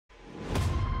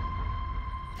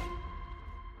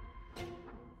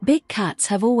Big cats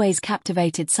have always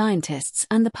captivated scientists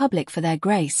and the public for their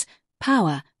grace,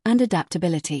 power, and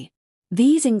adaptability.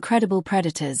 These incredible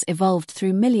predators evolved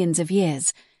through millions of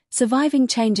years, surviving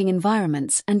changing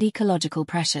environments and ecological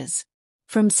pressures.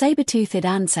 From saber-toothed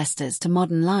ancestors to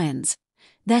modern lions,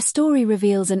 their story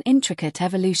reveals an intricate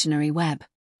evolutionary web.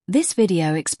 This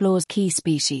video explores key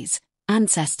species,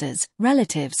 ancestors,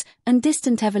 relatives, and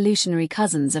distant evolutionary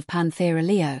cousins of Panthera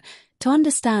leo to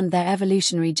understand their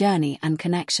evolutionary journey and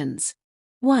connections.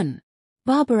 1.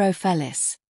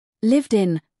 Barbourofelis. Lived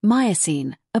in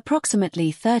Miocene,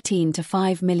 approximately 13 to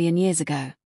 5 million years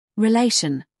ago.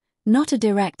 Relation: not a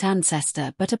direct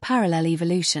ancestor but a parallel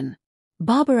evolution.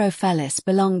 Barbourofelis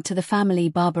belonged to the family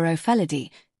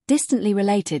Barbourofelidae, distantly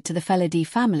related to the Felidae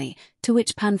family, to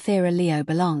which Panthera leo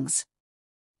belongs.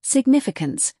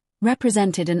 Significance: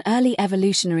 represented an early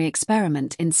evolutionary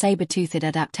experiment in saber-toothed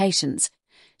adaptations,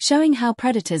 showing how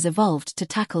predators evolved to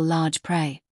tackle large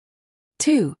prey.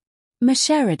 2.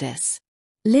 Mescheridus.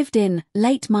 Lived in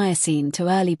late Miocene to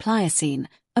early Pliocene,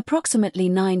 approximately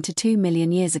 9 to 2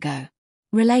 million years ago.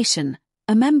 Relation: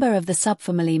 a member of the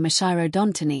subfamily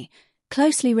Mescheirodontinae,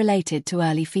 closely related to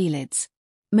early felids.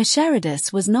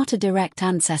 Mescheridus was not a direct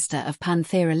ancestor of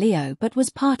Panthera leo but was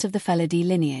part of the Felidae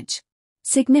lineage.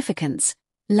 Significance: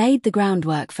 laid the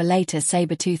groundwork for later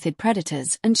saber-toothed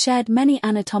predators and shared many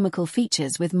anatomical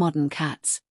features with modern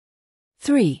cats.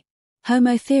 3.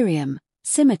 Homotherium,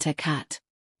 scimitar cat.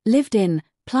 Lived in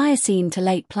Pliocene to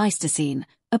late Pleistocene,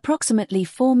 approximately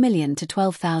 4 million to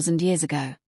 12,000 years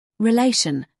ago.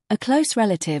 Relation: a close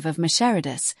relative of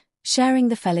Mescheridus, sharing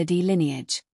the Felidae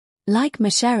lineage. Like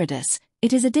Mescheridus,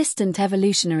 it is a distant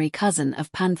evolutionary cousin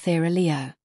of Panthera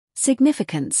leo.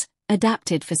 Significance: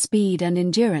 adapted for speed and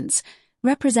endurance,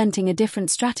 representing a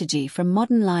different strategy from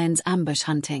modern lions' ambush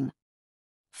hunting.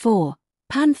 4.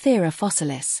 Panthera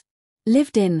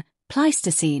lived in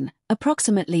Pleistocene,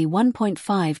 approximately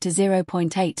 1.5 to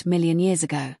 0.8 million years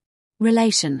ago.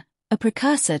 Relation: a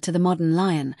precursor to the modern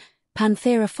lion,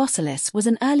 Panthera fossilis was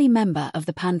an early member of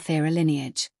the Panthera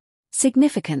lineage.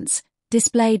 Significance: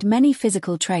 displayed many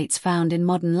physical traits found in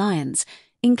modern lions,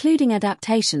 including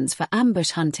adaptations for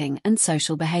ambush hunting and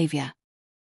social behavior.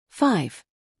 5.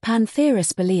 Panthera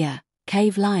spelaea,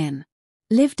 cave lion.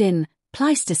 Lived in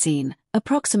Pleistocene,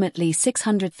 approximately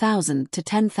 600,000 to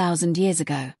 10,000 years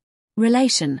ago.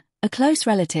 Relation: a close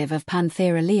relative of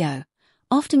Panthera leo,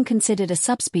 often considered a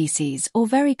subspecies or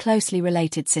very closely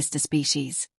related sister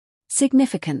species.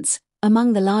 Significance: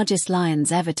 among the largest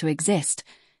lions ever to exist,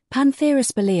 Panthera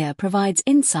spelaea provides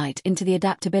insight into the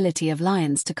adaptability of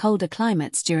lions to colder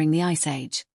climates during the Ice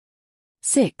Age.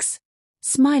 6.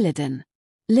 Smilodon.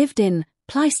 Lived in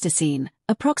Pleistocene,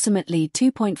 approximately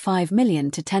 2.5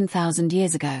 million to 10,000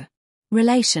 years ago.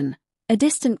 Relation: a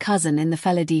distant cousin in the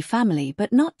Felidae family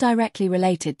but not directly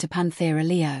related to Panthera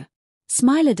leo.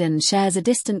 Smilodon shares a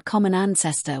distant common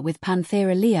ancestor with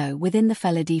Panthera leo within the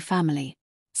Felidae family.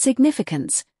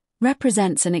 Significance: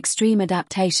 represents an extreme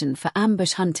adaptation for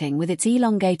ambush hunting with its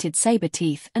elongated saber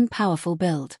teeth and powerful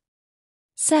build.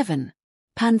 7.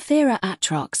 Panthera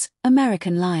atrox,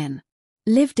 American lion.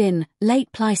 Lived in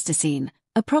late Pleistocene,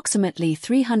 approximately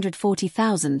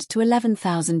 340,000 to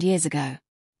 11,000 years ago.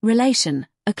 Relation: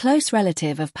 a close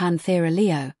relative of Panthera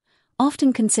leo,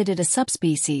 often considered a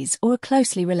subspecies or a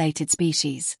closely related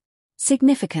species.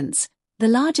 Significance: the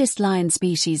largest lion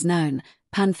species known,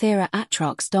 Panthera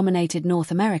atrox, dominated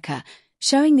North America,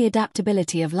 showing the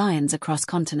adaptability of lions across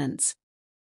continents.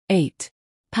 8.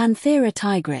 Panthera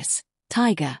tigris,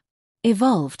 tiger.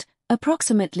 Evolved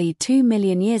approximately 2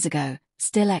 million years ago,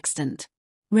 still extant.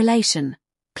 Relation: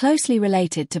 closely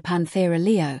related to Panthera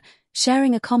leo,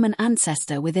 sharing a common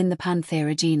ancestor within the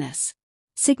Panthera genus.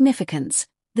 Significance: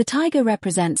 the tiger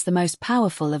represents the most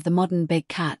powerful of the modern big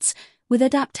cats, with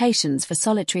adaptations for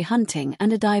solitary hunting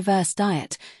and a diverse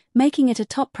diet, making it a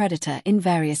top predator in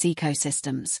various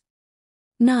ecosystems.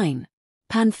 9.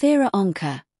 Panthera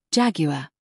onca, jaguar.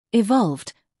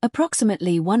 Evolved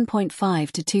approximately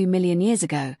 1.5 to 2 million years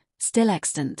ago, still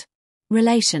extant.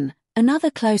 Relation: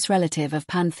 another close relative of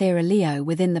Panthera leo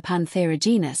within the Panthera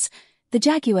genus, the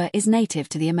jaguar is native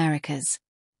to the Americas.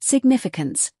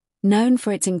 Significance: known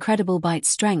for its incredible bite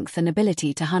strength and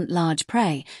ability to hunt large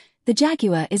prey, the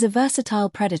jaguar is a versatile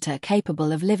predator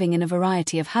capable of living in a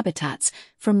variety of habitats,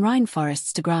 from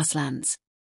rainforests to grasslands.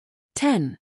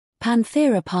 10.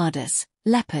 Panthera pardus,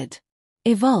 leopard.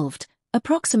 Evolved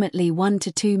approximately 1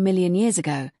 to 2 million years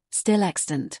ago, still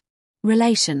extant.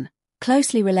 Relation: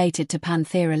 closely related to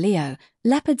Panthera leo,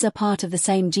 leopards are part of the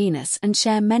same genus and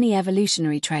share many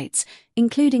evolutionary traits,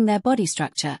 including their body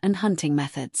structure and hunting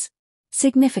methods.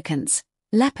 Significance: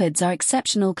 leopards are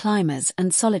exceptional climbers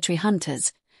and solitary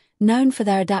hunters, known for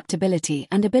their adaptability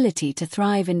and ability to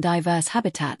thrive in diverse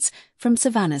habitats, from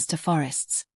savannas to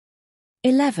forests.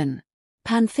 11.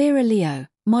 Panthera leo,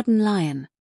 modern lion.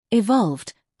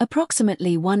 Evolved,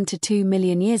 approximately 1 to 2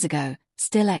 million years ago,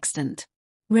 still extant.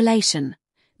 Relation: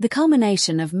 the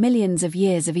culmination of millions of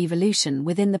years of evolution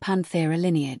within the Panthera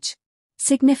lineage.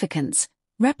 Significance: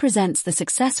 represents the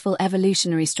successful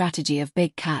evolutionary strategy of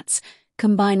big cats,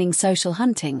 combining social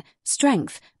hunting,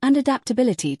 strength, and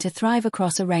adaptability to thrive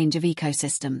across a range of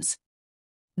ecosystems.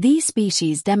 These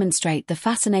species demonstrate the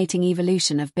fascinating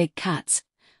evolution of big cats,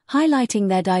 highlighting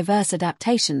their diverse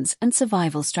adaptations and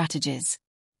survival strategies.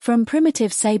 From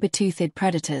primitive saber-toothed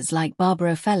predators like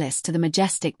Barbourofelis to the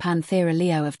majestic Panthera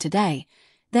leo of today,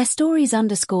 their stories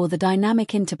underscore the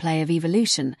dynamic interplay of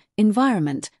evolution,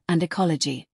 environment, and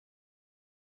ecology.